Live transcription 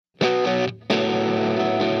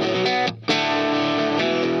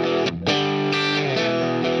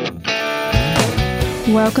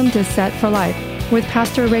Welcome to Set for Life with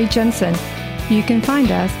Pastor Ray Jensen. You can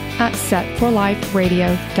find us at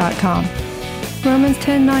setforliferadio.com. Romans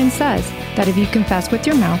 10:9 says that if you confess with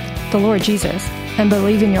your mouth the Lord Jesus and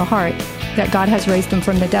believe in your heart that God has raised him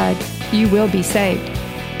from the dead, you will be saved.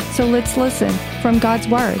 So let's listen from God's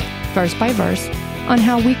Word, verse by verse, on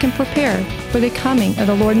how we can prepare for the coming of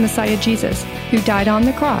the Lord and Messiah Jesus, who died on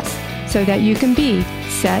the cross so that you can be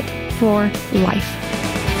set for life.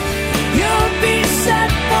 You'll be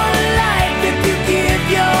set for life if you give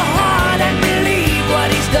your heart and believe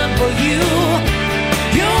what he's done for you.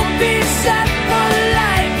 You'll be set for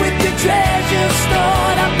life with your treasure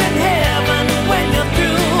stored up in heaven when you're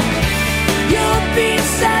through. You'll be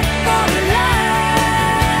set for life.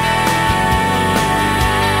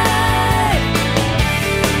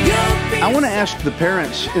 I want to ask the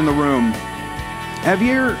parents in the room, have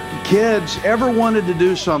your kids ever wanted to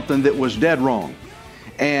do something that was dead wrong?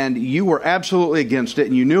 And you were absolutely against it,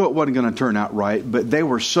 and you knew it wasn't going to turn out right, but they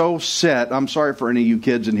were so set. I'm sorry for any of you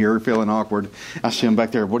kids in here feeling awkward. I see them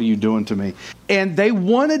back there. What are you doing to me? And they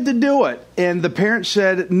wanted to do it, and the parents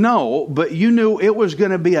said no, but you knew it was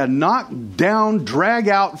going to be a knockdown,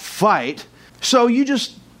 drag-out fight. So you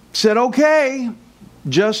just said, okay,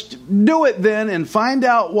 just do it then and find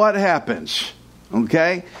out what happens.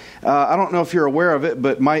 Okay? I don't know if you're aware of it,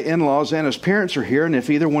 but my in-laws and his parents are here, and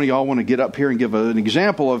if either one of y'all want to get up here and give an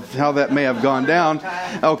example of how that may have gone down.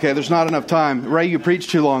 Okay, there's not enough time. Ray, you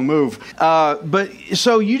preach too long, move. But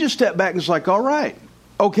so you just step back and it's like, all right,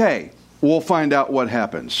 okay, we'll find out what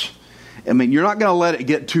happens. I mean, you're not going to let it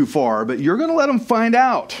get too far, but you're going to let them find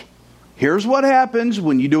out. Here's what happens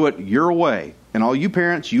when you do it your way. And all you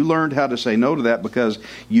parents, you learned how to say no to that because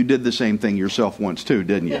you did the same thing yourself once too,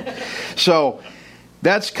 didn't you? So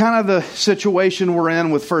that's kind of the situation we're in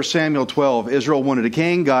with 1 Samuel 12. Israel wanted a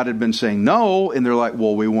king. God had been saying no. And they're like,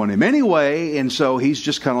 well, we want him anyway. And so he's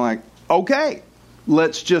just kind of like, okay,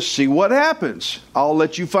 let's just see what happens. I'll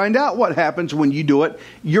let you find out what happens when you do it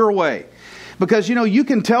your way. Because, you know, you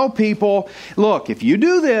can tell people, look, if you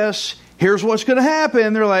do this, here's what's going to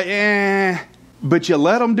happen. They're like, But you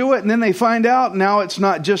let them do it, and then they find out. Now it's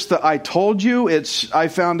not just the I told you. It's I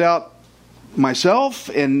found out myself,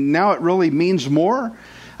 and now it really means more.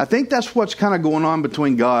 I think that's what's kind of going on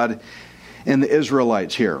between God and the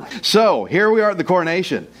Israelites here. So here we are at the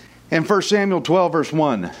coronation. In 1 Samuel 12, verse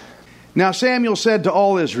 1. Now Samuel said to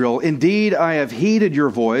all Israel, indeed, I have heeded your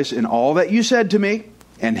voice in all that you said to me,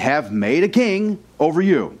 and have made a king over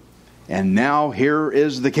you. And now here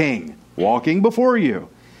is the king walking before you.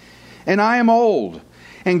 And I am old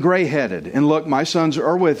and gray-headed, and look, my sons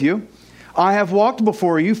are with you. I have walked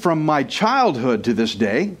before you from my childhood to this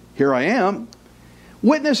day. Here I am.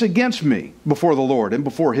 Witness against me before the Lord and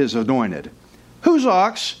before his anointed. Whose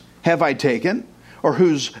ox have I taken? Or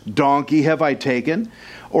whose donkey have I taken?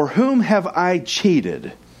 Or whom have I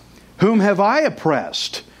cheated? Whom have I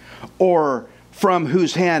oppressed? Or from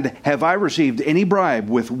whose hand have I received any bribe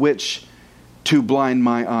with which to blind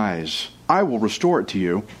my eyes? I will restore it to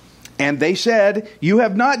you. And they said, you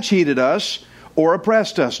have not cheated us or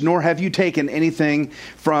oppressed us, nor have you taken anything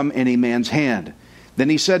from any man's hand. Then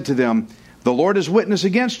he said to them, the Lord is witness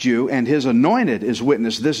against you, and his anointed is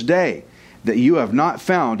witness this day, that you have not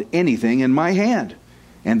found anything in my hand.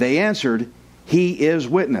 And they answered, he is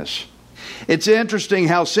witness. It's interesting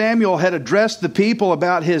how Samuel had addressed the people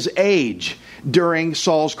about his age during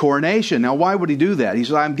Saul's coronation. Now, why would he do that? He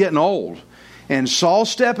said, I'm getting old. And Saul's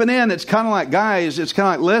stepping in. It's kind of like, guys, it's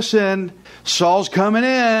kind of like, listen, Saul's coming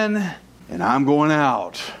in and I'm going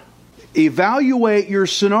out. Evaluate your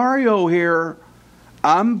scenario here.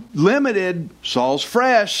 I'm limited. Saul's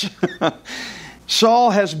fresh.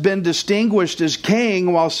 Saul has been distinguished as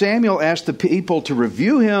king while Samuel asked the people to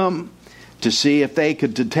review him to see if they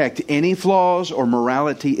could detect any flaws or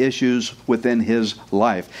morality issues within his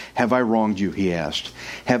life. Have I wronged you, he asked.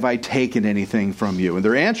 Have I taken anything from you? And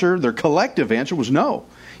their collective answer was no.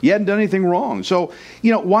 You hadn't done anything wrong. So,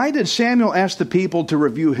 why did Samuel ask the people to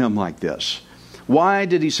review him like this? Why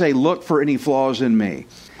did he say, look for any flaws in me?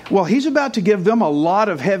 Well, he's about to give them a lot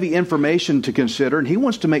of heavy information to consider, and he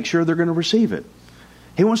wants to make sure they're going to receive it.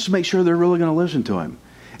 He wants to make sure they're really going to listen to him.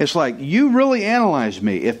 It's like, you really analyze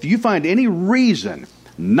me. If you find any reason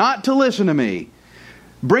not to listen to me,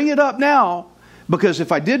 bring it up now. Because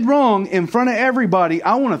if I did wrong in front of everybody,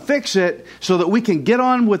 I want to fix it so that we can get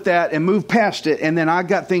on with that and move past it. And then I've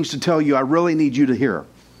got things to tell you I really need you to hear.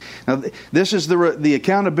 Now, this is the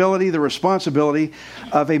accountability, the responsibility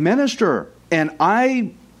of a minister. And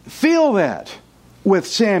I feel that with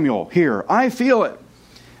Samuel here. I feel it.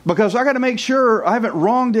 Because I got to make sure I haven't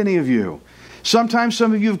wronged any of you. Sometimes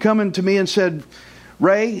some of you have come into me and said,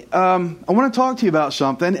 Ray, I want to talk to you about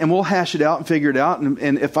something, and we'll hash it out and figure it out.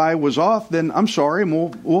 And if I was off, then I'm sorry,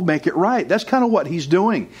 and we'll make it right. That's kind of what he's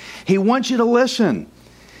doing. He wants you to listen.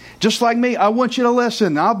 Just like me, I want you to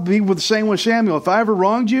listen. I'll be the same with Samuel. If I ever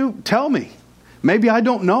wronged you, tell me. Maybe I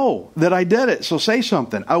don't know that I did it, so say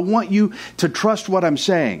something. I want you to trust what I'm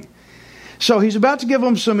saying. So he's about to give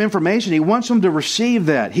them some information. He wants them to receive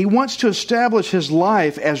that. He wants to establish his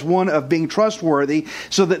life as one of being trustworthy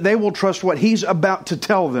so that they will trust what he's about to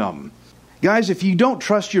tell them. Guys, if you don't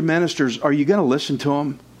trust your ministers, are you going to listen to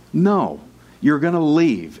them? No. You're going to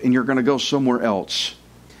leave and you're going to go somewhere else.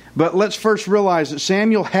 But let's first realize that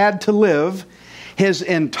Samuel had to live his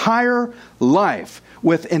entire life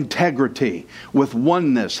with integrity, with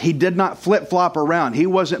oneness. He did not flip-flop around. He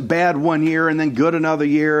wasn't bad one year and then good another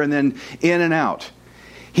year and then in and out.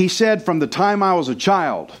 He said, from the time I was a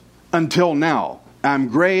child until now, I'm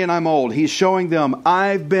gray and I'm old. He's showing them,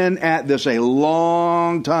 I've been at this a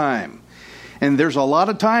long time. And there's a lot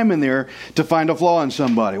of time in there to find a flaw in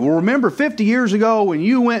somebody. Well, remember 50 years ago when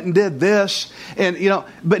you went and did this, and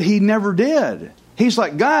but he never did. He's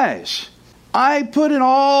like, guys, I put in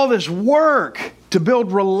all this work to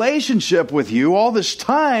build relationship with you all this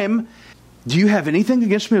time. Do you have anything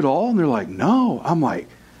against me at all? And they're like, no. I'm like,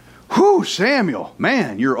 whew, Samuel,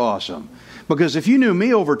 man, you're awesome. Because if you knew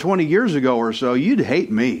me over 20 years ago or so, you'd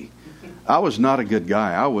hate me. I was not a good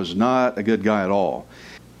guy. I was not a good guy at all.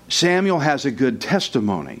 Samuel has a good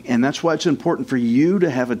testimony, and that's why it's important for you to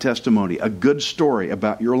have a testimony, a good story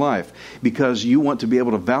about your life, because you want to be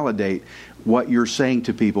able to validate what you're saying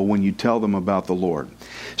to people when you tell them about the Lord.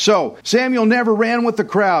 So, Samuel never ran with the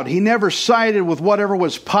crowd. He never sided with whatever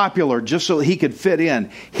was popular just so that he could fit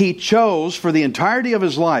in. He chose, for the entirety of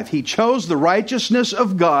his life, he chose the righteousness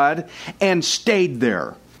of God and stayed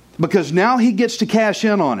there. Because now he gets to cash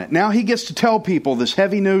in on it. Now he gets to tell people this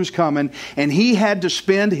heavy news coming, and he had to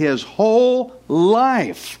spend his whole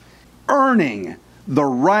life earning the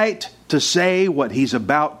right to say what he's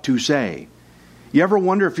about to say. You ever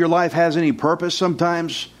wonder if your life has any purpose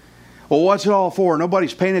sometimes? Well, what's it all for?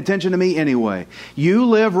 Nobody's paying attention to me anyway. You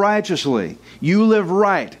live righteously. You live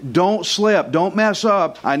right. Don't slip. Don't mess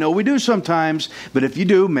up. I know we do sometimes, but if you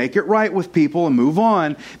do, make it right with people and move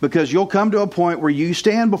on, because you'll come to a point where you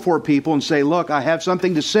stand before people and say, look, I have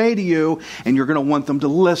something to say to you, and you're going to want them to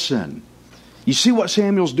listen. You see what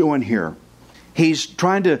Samuel's doing here? He's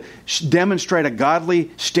trying to demonstrate a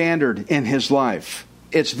godly standard in his life.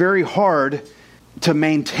 It's very hard to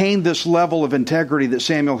maintain this level of integrity that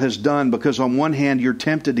Samuel has done, because on one hand, you're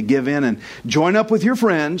tempted to give in and join up with your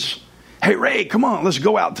friends. Hey, Ray, come on, let's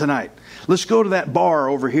go out tonight. Let's go to that bar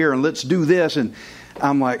over here and let's do this. And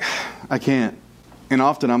I'm like, I can't. And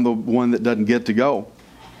often I'm the one that doesn't get to go.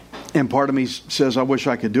 And part of me says, I wish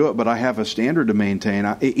I could do it, but I have a standard to maintain,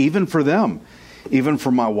 even for them. Even for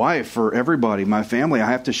my wife, for everybody, my family, I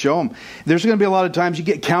have to show them. There's going to be a lot of times you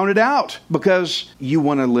get counted out because you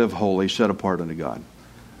want to live holy, set apart unto God.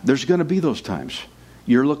 There's going to be those times.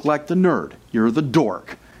 You look like the nerd. You're the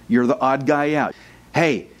dork. You're the odd guy out.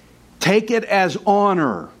 Hey, take it as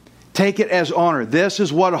honor. Take it as honor. This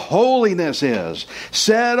is what holiness is.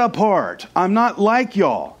 Set apart. I'm not like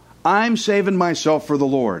y'all. I'm saving myself for the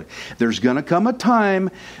Lord. There's going to come a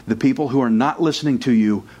time the people who are not listening to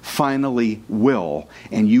you finally will,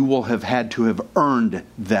 and you will have had to have earned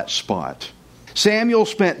that spot. Samuel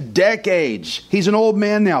spent decades, he's an old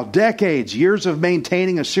man now, decades, years of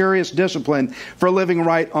maintaining a serious discipline for living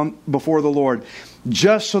right before the Lord,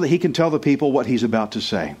 just so that he can tell the people what he's about to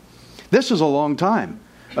say. This is a long time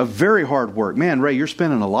of very hard work. Man, Ray, you're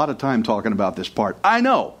spending a lot of time talking about this part. I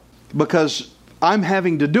know, because I'm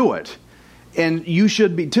having to do it, and you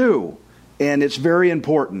should be too. And it's very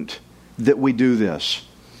important that we do this.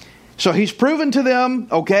 So he's proven to them,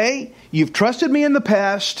 okay, you've trusted me in the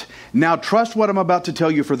past, now trust what I'm about to tell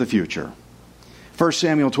you for the future. 1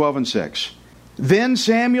 Samuel 12:6. Then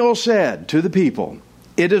Samuel said to the people,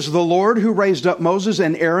 it is the Lord who raised up Moses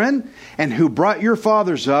and Aaron, and who brought your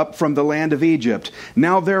fathers up from the land of Egypt.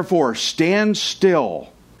 Now therefore stand still,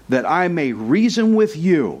 that I may reason with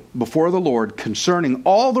you before the Lord concerning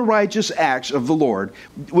all the righteous acts of the Lord,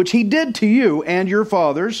 which he did to you and your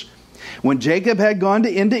fathers, when Jacob had gone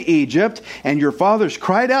into Egypt, and your fathers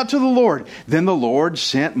cried out to the Lord. Then the Lord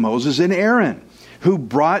sent Moses and Aaron, who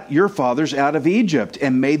brought your fathers out of Egypt,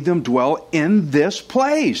 and made them dwell in this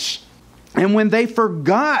place. And when they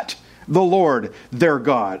forgot the Lord their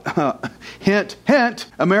God, hint, hint,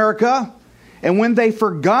 America, and when they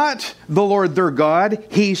forgot the Lord their God,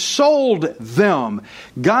 he sold them.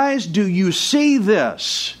 Guys, do you see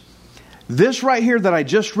this? This right here that I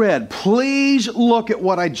just read, please look at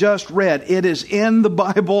what I just read. It is in the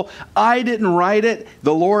Bible. I didn't write it.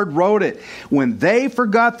 The Lord wrote it. When they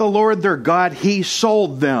forgot the Lord their God, He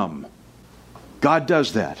sold them. God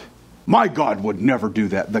does that. My God would never do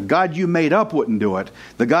that. The God you made up wouldn't do it.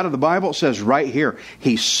 The God of the Bible says right here,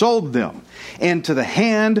 He sold them into the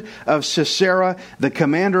hand of Sisera, the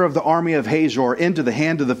commander of the army of Hazor, into the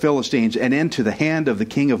hand of the Philistines, and into the hand of the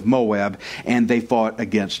king of Moab, and they fought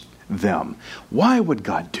against them. Why would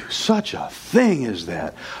God do such a thing as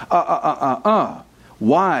that?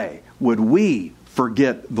 Why would we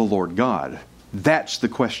forget the Lord God? That's the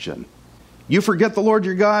question. You forget the Lord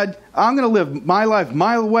your God, I'm going to live my life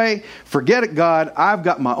my way. Forget it, God. I've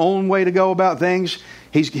got my own way to go about things.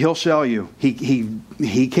 He'll sell you. He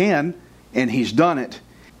can, and He's done it.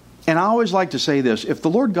 And I always like to say this. If the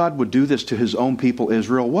Lord God would do this to His own people,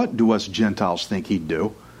 Israel, what do us Gentiles think He'd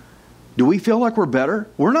do? Do we feel like we're better?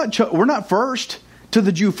 We're not first to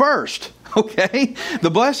the Jew first, okay?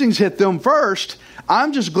 The blessings hit them first.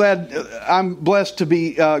 I'm just glad I'm blessed to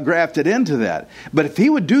be grafted into that. But if He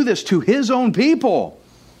would do this to His own people,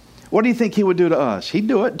 what do you think He would do to us? He'd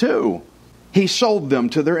do it too. He sold them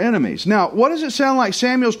to their enemies. Now, what does it sound like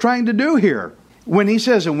Samuel's trying to do here? When he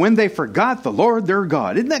says, and when they forgot the Lord their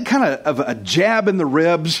God, isn't that kind of a jab in the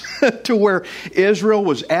ribs to where Israel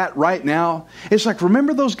was at right now? It's like,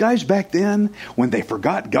 remember those guys back then when they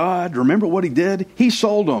forgot God? Remember what He did? He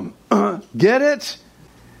sold them. Get it?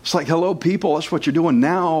 It's like, hello, people, that's what you're doing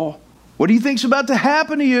now. What do you think's about to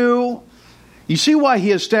happen to you? You see why He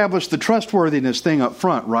established the trustworthiness thing up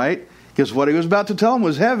front, right? Because what He was about to tell them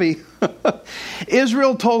was heavy.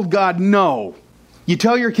 Israel told God, no. You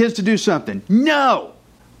tell your kids to do something. No.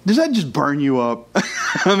 Does that just burn you up?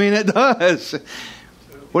 I mean, it does.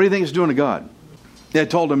 What do you think it's doing to God? They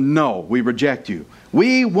told Him, no, we reject you.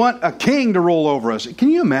 We want a king to rule over us. Can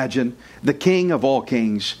you imagine the king of all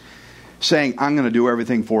kings saying, I'm going to do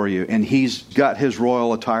everything for you, and he's got his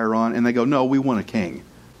royal attire on, and they go, no, we want a king.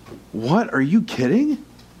 What? Are you kidding?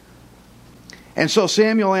 And so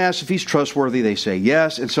Samuel asks if he's trustworthy. They say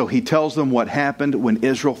yes. And so he tells them what happened when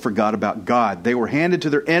Israel forgot about God. They were handed to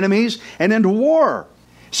their enemies and into war.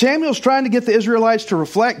 Samuel's trying to get the Israelites to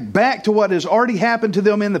reflect back to what has already happened to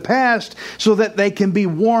them in the past so that they can be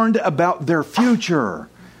warned about their future.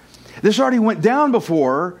 This already went down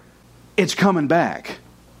before. It's coming back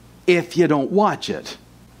if you don't watch it.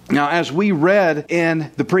 Now, as we read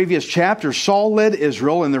in the previous chapter, Saul led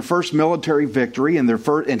Israel in their first military victory,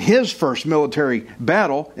 in his first military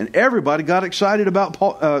battle, and everybody got excited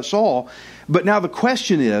about Saul. But now the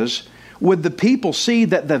question is, would the people see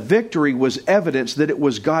that the victory was evidence that it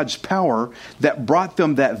was God's power that brought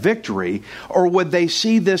them that victory, or would they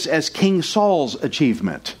see this as King Saul's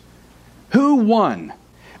achievement? Who won?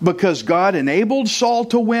 Because God enabled Saul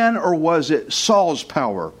to win, or was it Saul's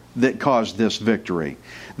power that caused this victory?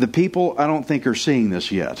 The people, I don't think, are seeing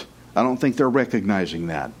this yet. I don't think they're recognizing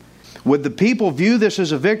that. Would the people view this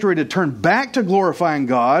as a victory to turn back to glorifying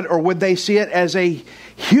God, or would they see it as a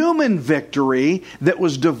human victory that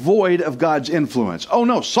was devoid of God's influence? Oh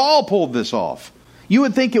no, Saul pulled this off. You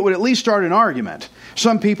would think it would at least start an argument.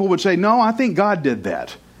 Some people would say, no, I think God did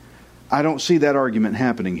that. I don't see that argument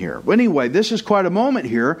happening here. But anyway, this is quite a moment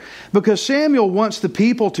here because Samuel wants the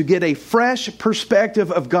people to get a fresh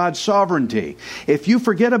perspective of God's sovereignty. If you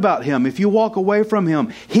forget about Him, if you walk away from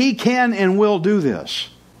Him, He can and will do this.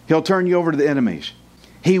 He'll turn you over to the enemies.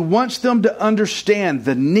 He wants them to understand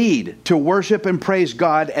the need to worship and praise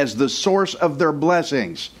God as the source of their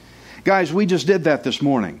blessings. Guys, we just did that this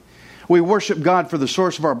morning. We worship God for the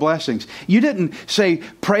source of our blessings. You didn't say,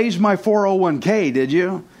 praise my 401k, did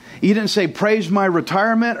you? You didn't say, praise my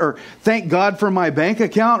retirement, or thank God for my bank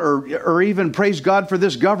account, or even praise God for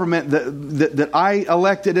this government that I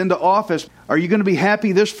elected into office. Are you going to be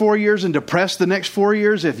happy this 4 years and depressed the next 4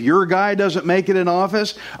 years if your guy doesn't make it in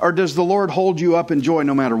office? Or does the Lord hold you up in joy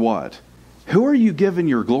no matter what? Who are you giving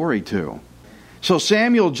your glory to? So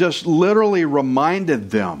Samuel just literally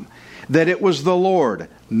reminded them that it was the Lord,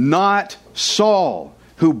 not Saul,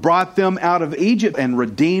 who brought them out of Egypt and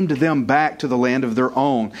redeemed them back to the land of their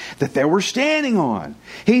own that they were standing on.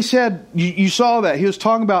 He said, you saw that. He was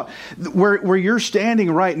talking about where you're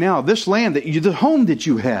standing right now, this land, the home that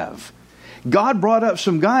you have. God brought up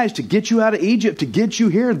some guys to get you out of Egypt, to get you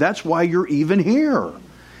here. That's why you're even here.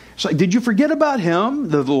 It's like, did you forget about Him,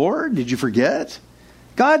 the Lord? Did you forget?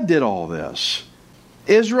 God did all this.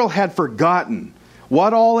 Israel had forgotten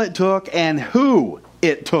what all it took and who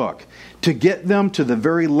it took to get them to the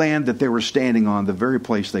very land that they were standing on, the very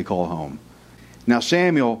place they call home. Now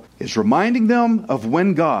Samuel is reminding them of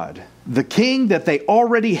when God, the king that they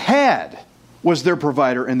already had, was their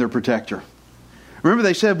provider and their protector. Remember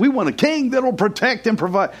they said, we want a king that'll protect and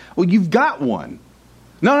provide. Well, you've got one.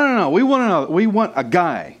 No. We want a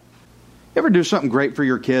guy. You ever do something great for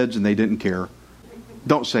your kids and they didn't care?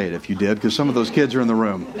 Don't say it if you did, because some of those kids are in the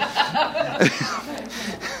room.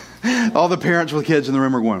 All the parents with kids in the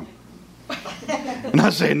room are going,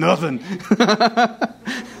 not saying nothing.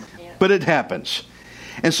 But it happens.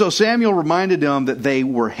 And so Samuel reminded them that they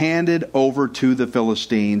were handed over to the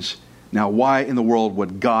Philistines. Now, why in the world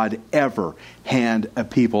would God ever hand a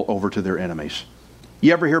people over to their enemies?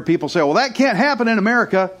 You ever hear people say, well, that can't happen in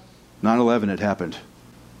America? 9/11, it happened.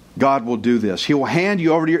 God will do this. He will hand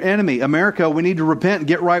you over to your enemy. America, we need to repent and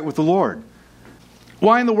get right with the Lord.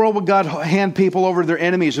 Why in the world would God hand people over to their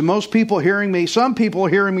enemies? And most people hearing me, some people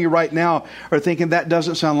hearing me right now are thinking that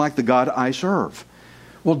doesn't sound like the God I serve.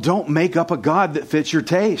 Well, don't make up a God that fits your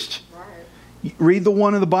taste. Right. Read the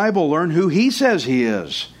one in the Bible. Learn who He says He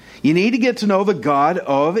is. You need to get to know the God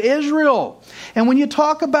of Israel. And when you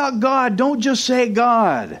talk about God, don't just say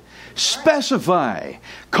God. Specify.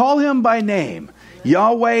 Call Him by name.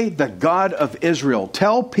 Yahweh, the God of Israel.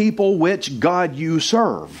 Tell people which God you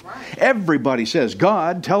serve. Everybody says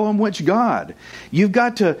God. Tell them which God. You've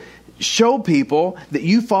got to show people that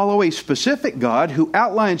you follow a specific God who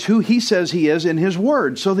outlines who He says He is in His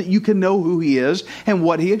Word, so that you can know who He is and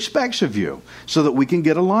what He expects of you, so that we can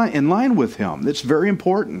get in line with Him. That's very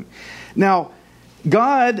important. Now,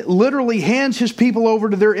 God literally hands His people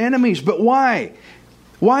over to their enemies. But why?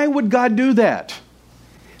 Why would God do that?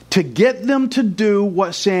 To get them to do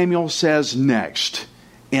what Samuel says next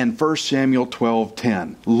in 1 Samuel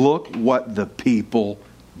 12:10. Look what the people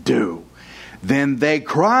do. Then they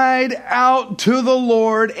cried out to the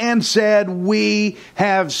Lord and said, we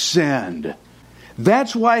have sinned.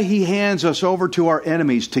 That's why He hands us over to our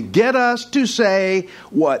enemies, to get us to say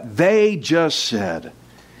what they just said.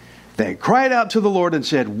 They cried out to the Lord and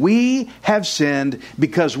said, we have sinned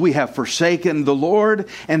because we have forsaken the Lord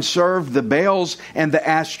and served the Baals and the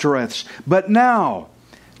Ashtoreths. But now,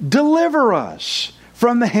 deliver us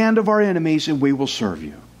from the hand of our enemies and we will serve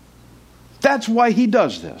you. That's why He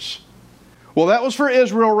does this. Well, that was for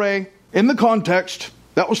Israel, Ray. In the context,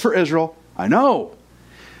 that was for Israel. I know.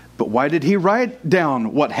 But why did He write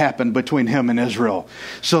down what happened between Him and Israel?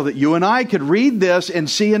 So that you and I could read this and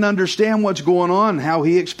see and understand what's going on, how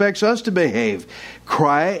He expects us to behave.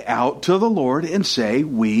 Cry out to the Lord and say,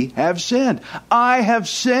 we have sinned. I have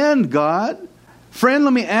sinned, God. Friend,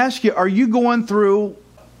 let me ask you, are you going through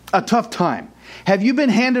a tough time? Have you been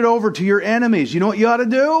handed over to your enemies? You know what you ought to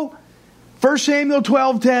do? 1 Samuel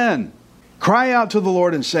 12:10. Cry out to the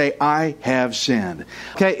Lord and say, I have sinned.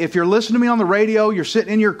 Okay, if you're listening to me on the radio, you're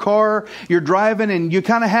sitting in your car, you're driving, and you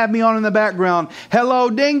kind of have me on in the background. Hello,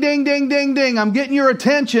 ding, ding, ding, ding, ding. I'm getting your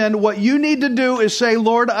attention. What you need to do is say,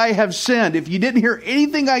 Lord, I have sinned. If you didn't hear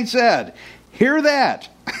anything I said, hear that.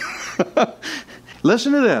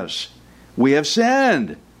 Listen to this. We have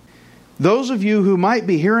sinned. Those of you who might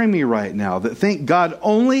be hearing me right now that think God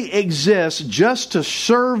only exists just to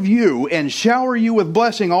serve you and shower you with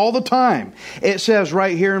blessing all the time, it says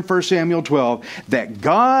right here in 1 Samuel 12 that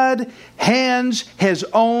God hands His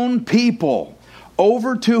own people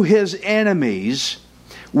over to His enemies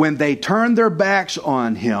when they turn their backs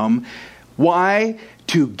on Him. Why?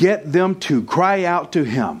 To get them to cry out to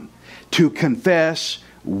Him, to confess,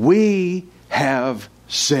 we have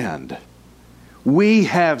sinned. We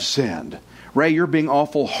have sinned. Ray, you're being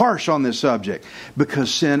awful harsh on this subject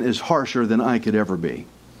because sin is harsher than I could ever be.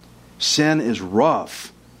 Sin is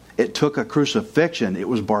rough. It took a crucifixion. It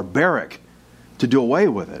was barbaric to do away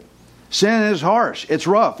with it. Sin is harsh. It's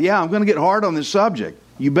rough. Yeah, I'm going to get hard on this subject.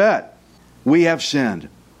 You bet. We have sinned.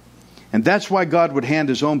 And that's why God would hand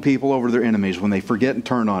His own people over to their enemies when they forget and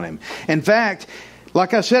turn on Him. In fact,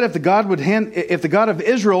 like I said, if the God of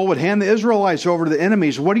Israel would hand the Israelites over to the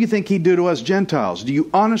enemies, what do you think He'd do to us Gentiles? Do you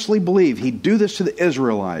honestly believe He'd do this to the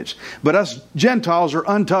Israelites? But us Gentiles are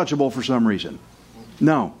untouchable for some reason.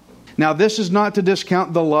 No. Now, this is not to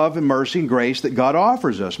discount the love and mercy and grace that God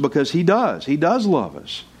offers us, because He does. He does love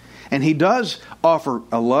us. And He does offer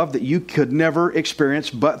a love that you could never experience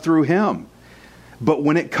but through Him. But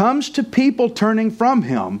when it comes to people turning from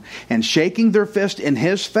Him and shaking their fist in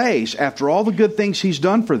His face after all the good things He's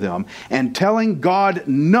done for them and telling God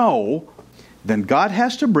no, then God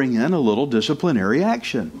has to bring in a little disciplinary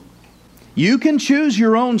action. You can choose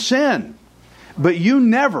your own sin, but you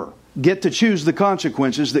never get to choose the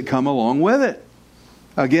consequences that come along with it.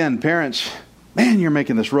 Again, parents, man, you're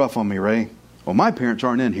making this rough on me, Ray. Well, my parents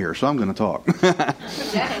aren't in here, so I'm going to talk.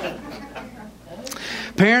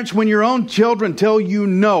 Parents, when your own children tell you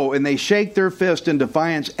no and they shake their fist in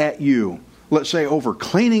defiance at you, let's say over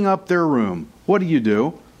cleaning up their room, what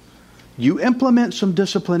do? You implement some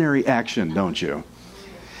disciplinary action, don't you?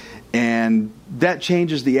 And that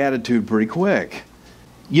changes the attitude pretty quick.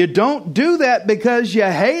 You don't do that because you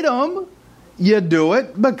hate them. You do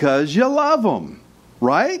it because you love them,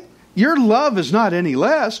 right? Your love is not any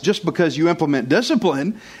less just because you implement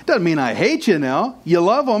discipline. Doesn't mean I hate you now. You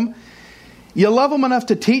love them. You love them enough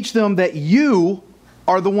to teach them that you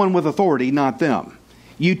are the one with authority, not them.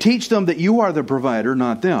 You teach them that you are the provider,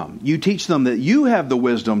 not them. You teach them that you have the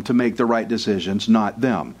wisdom to make the right decisions, not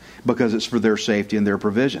them, because it's for their safety and their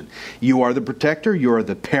provision. You are the protector. You are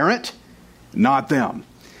the parent, not them.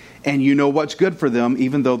 And you know what's good for them,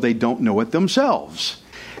 even though they don't know it themselves.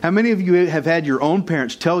 How many of you have had your own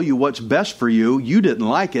parents tell you what's best for you? You didn't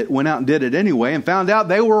like it, went out and did it anyway, and found out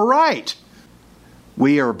they were right.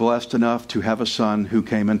 We are blessed enough to have a son who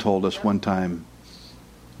came and told us one time,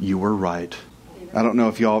 you were right. I don't know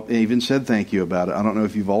if y'all even said thank you about it. I don't know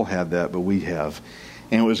if you've all had that, but we have.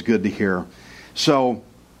 And it was good to hear. So,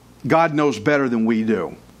 God knows better than we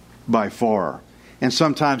do, by far. And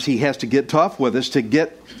sometimes He has to get tough with us to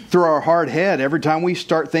get through our hard head every time we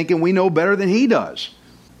start thinking we know better than He does.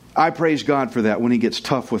 I praise God for that when He gets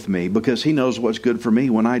tough with me, because He knows what's good for me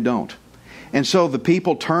when I don't. And so the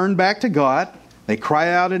people turn back to God. They cry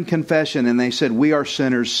out in confession and they said, we are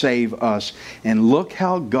sinners, save us. And look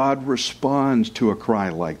how God responds to a cry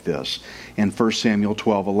like this in 1 Samuel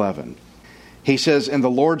 12:11. He says, and the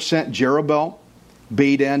Lord sent Jerubbaal,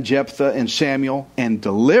 Bedan, Jephthah, and Samuel, and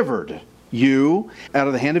delivered you out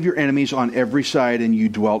of the hand of your enemies on every side, and you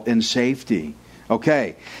dwelt in safety.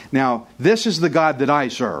 Okay, now this is the God that I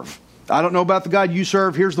serve. I don't know about the God you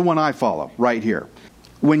serve. Here's the one I follow right here.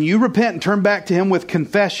 When you repent and turn back to Him with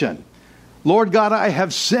confession, Lord God, I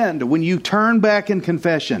have sinned. When you turn back in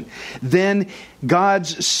confession, then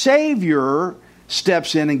God's Savior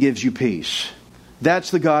steps in and gives you peace. That's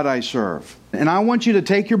the God I serve. And I want you to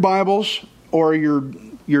take your Bibles or your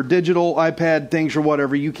digital iPad things or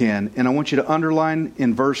whatever you can, and I want you to underline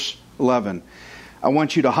in verse 11. I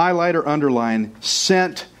want you to highlight or underline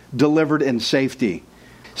sent, delivered, and safety.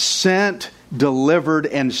 Sent, delivered,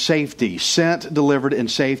 and safety. Sent, delivered,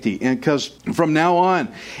 and safety. And because from now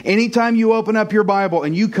on, anytime you open up your Bible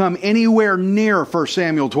and you come anywhere near 1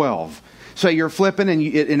 Samuel 12, say you're flipping and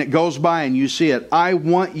it goes by and you see it, I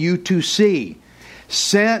want you to see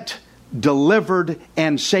sent, delivered,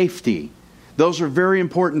 and safety. Those are very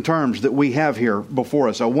important terms that we have here before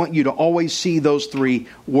us. I want you to always see those three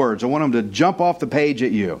words. I want them to jump off the page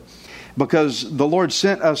at you. Because the Lord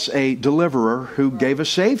sent us a deliverer who gave us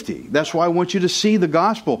safety. That's why I want you to see the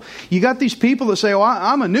gospel. You got these people that say, oh,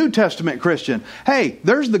 I'm a New Testament Christian. Hey,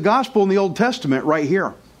 there's the gospel in the Old Testament right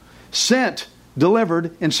here. Sent,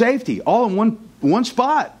 delivered, and safety. All in one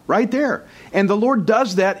spot right there. And the Lord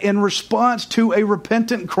does that in response to a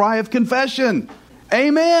repentant cry of confession.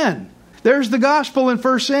 Amen. There's the gospel in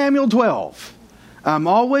 1 Samuel 12. I'm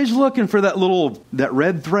always looking for that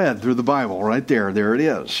red thread through the Bible right there. There it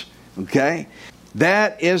is. Okay?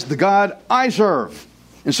 That is the God I serve.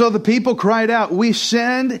 And so the people cried out, we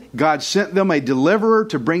sinned. God sent them a deliverer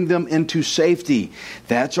to bring them into safety.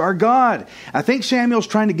 That's our God. I think Samuel's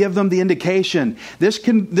trying to give them the indication.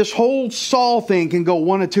 This whole Saul thing can go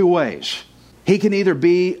one of two ways. He can either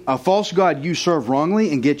be a false God you serve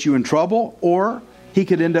wrongly and get you in trouble, or he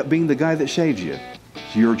could end up being the guy that saves you.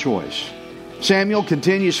 It's your choice. Samuel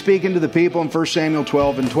continues speaking to the people in 1 Samuel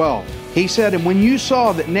 12:12. He said, and when you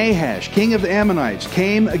saw that Nahash, king of the Ammonites,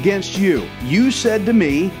 came against you, you said to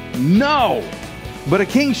me, no, but a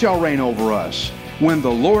king shall reign over us, when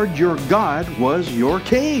the Lord your God was your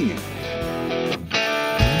king.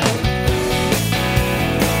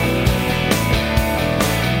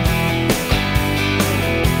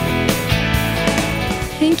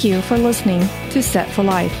 Thank you for listening to Set for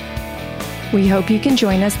Life. We hope you can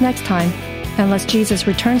join us next time, unless Jesus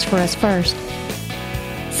returns for us first.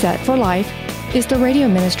 Set for Life is the radio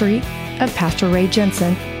ministry of Pastor Ray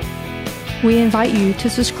Jensen. We invite you to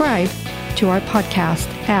subscribe to our podcast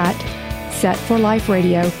at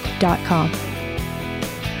setforliferadio.com.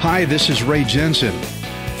 Hi, this is Ray Jensen.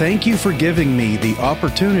 Thank you for giving me the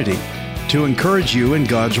opportunity to encourage you in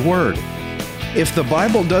God's Word. If the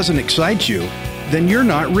Bible doesn't excite you, then you're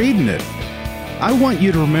not reading it. I want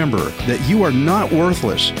you to remember that you are not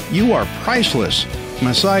worthless. You are priceless.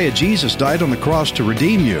 Messiah Jesus died on the cross to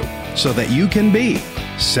redeem you so that you can be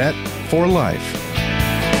set for life.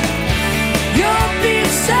 You'll be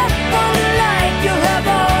set for